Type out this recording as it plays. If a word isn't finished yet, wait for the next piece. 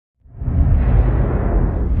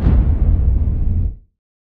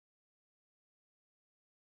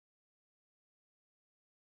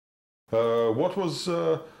What was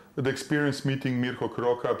the experience meeting Mirko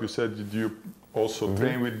Cro Cop? You said did you also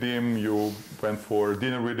train with him, you went for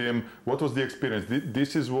dinner with him. What was the experience?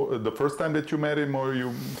 This is the first time that you met him, or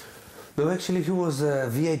you? No, actually he was a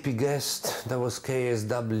VIP guest. That was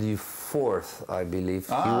KSW 4th, I believe.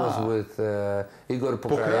 He was with Igor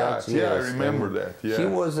Pokarac. Yeah, I remember that. Yeah. He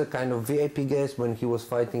was a kind of VIP guest when he was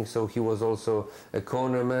fighting, so he was also a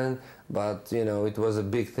cornerman. But you know, it was a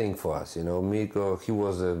big thing for us. You know, Mirko,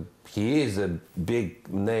 he is a big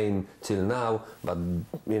name till now. But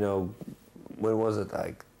you know, when was it,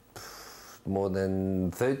 like more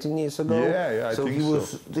than 13 years ago? Yeah, I think so. He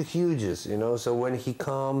was the hugest, you know. So when he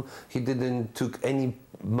came, he didn't took any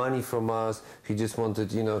money from us. He just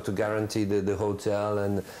wanted, you know, to guarantee the hotel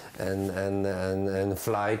and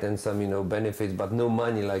flight and some, you know, benefits, but no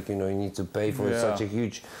money, like, you know, you need to pay for such a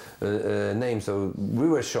huge name. So we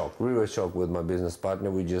were shocked. We were shocked with my business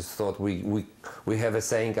partner. We just thought we have a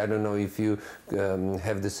saying. I don't know if you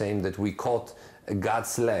have the same, that we caught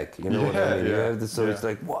God's leg, you know what I mean? You have so it's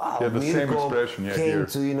like, wow, the same expression came here.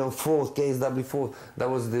 to, you know, KSW 4th. That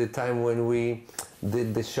was the time when we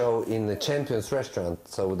did the show in the Champions restaurant.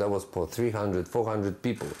 So that was for 300, 400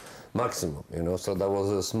 people maximum, you know. So that was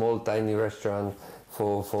a small, tiny restaurant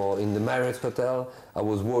for in the Marriott Hotel. I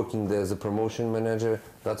was working there as a promotion manager.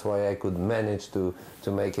 That's why I could manage to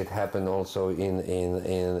make it happen also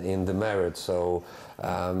in the Marriott. So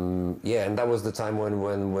yeah, and that was the time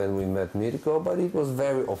when we met Mirko, but it was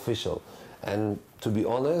very official. And to be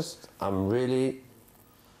honest, I'm really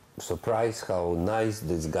surprised how nice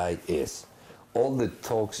this guy is. All the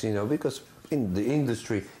talks, you know, because in the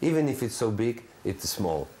industry, even if it's so big, it's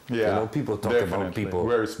small. Yeah, you know, people talk about people.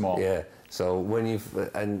 Very small. Yeah. So when you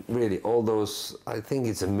and really all those, I think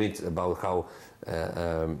it's a myth about how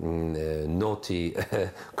naughty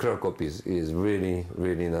Cro Cop is.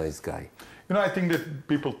 Really nice guy. You know, I think that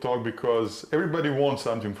people talk because everybody wants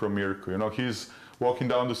something from Mirko. You know, he's walking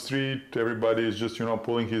down the street, everybody is just, you know,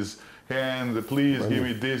 pulling his hand, please give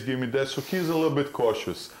me this, give me that. So he's a little bit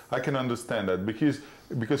cautious. I can understand that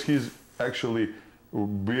because he's actually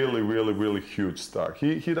really huge star.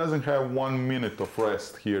 He doesn't have 1 minute of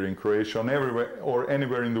rest here in Croatia or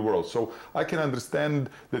anywhere in the world. So I can understand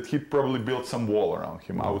that he probably built some wall around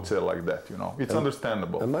him. I would say like that, you know. It's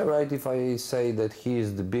understandable. Am I right if I say that he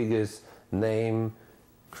is the biggest name,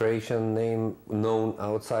 Croatian name known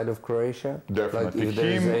outside of Croatia? Definitely. Like if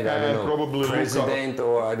him and I don't know, probably president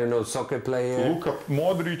or I don't know, soccer player. Luka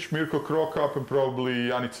Modric, Mirko Cro Cop, and probably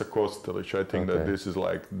Janica Kostelic. I think that this is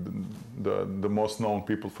like the most known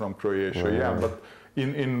people from Croatia. Yeah, but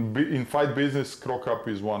in fight business, Cro Cop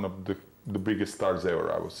is one of the biggest stars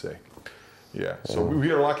ever, I would say. Yeah. So we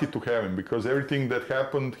are lucky to have him because everything that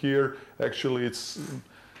happened here, actually, it's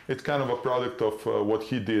kind of a product of what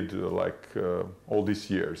he did all these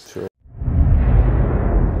years. Sure.